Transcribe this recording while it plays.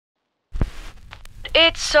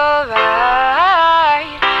it's alright.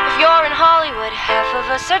 If you're in Hollywood, half of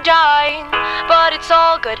us are dying. But it's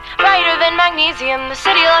all good, brighter than magnesium. The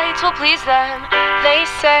city lights will please them. They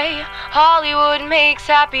say Hollywood makes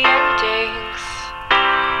happy endings.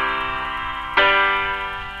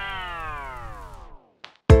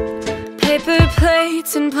 Paper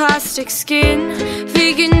plates and plastic skin,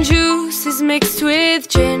 vegan juice is mixed with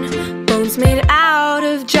gin, bones made out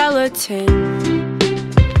of gelatin,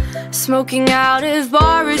 smoking out of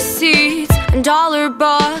bar receipts and dollar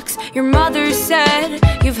bucks. Your mother said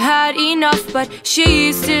you've had enough, but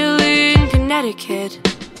she's still in Connecticut.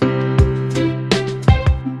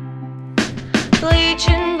 Bleach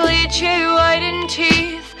and bleach your whitened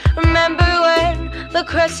teeth. Remember when the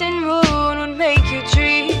crescent moon would make you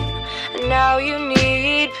dream? And now you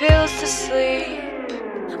need pills to sleep.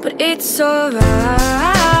 But it's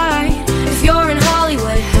alright. If you're in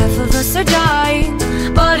Hollywood, half of us are dying.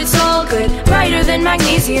 But it's all good, brighter than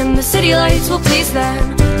magnesium. The city lights will please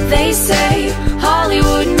them. They say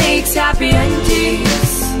Hollywood makes happy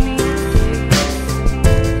endings.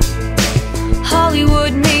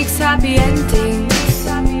 Hollywood makes happy endings.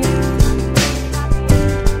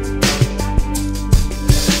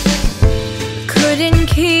 Couldn't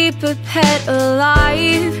keep a pet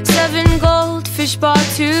alive. 7 goldfish bought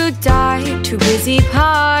to die. Too busy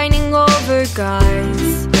pining over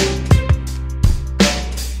guys.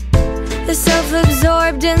 The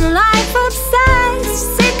self-absorbed and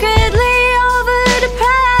life-obsessed, secretly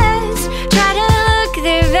over-depressed, try to look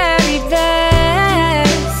their very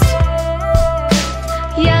best,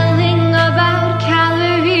 yelling about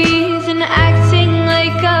calories and acting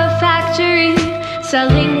like a factory,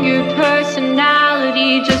 selling your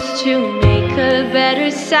personality just to make a better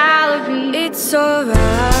salary. It's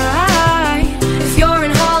alright. If you're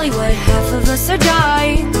in Hollywood, half of us are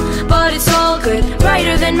dying. But it's all good,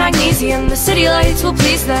 brighter than magnesium. The city lights will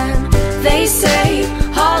please them. They say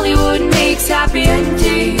Hollywood makes happy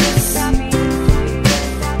endings.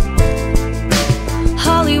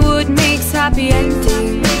 Hollywood makes happy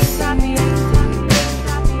endings.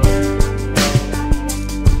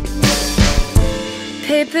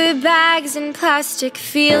 Paper bags and plastic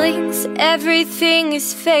feelings, everything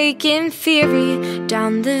is fake in theory.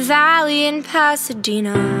 Down the valley in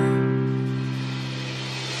Pasadena,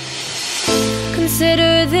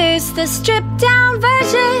 consider this the stripped-down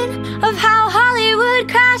version of how Hollywood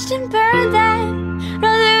crashed and burned then. No,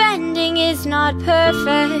 their ending is not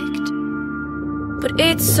perfect, but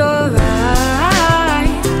it's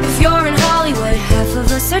alright. If you're in Hollywood, half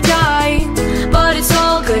of us are dying. But it's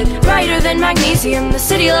all good, brighter than magnesium. The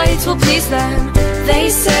city lights will please them. They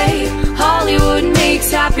say Hollywood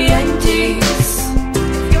makes happy endings.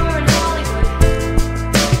 If you're in Hollywood,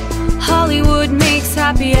 Hollywood makes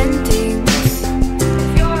happy endings.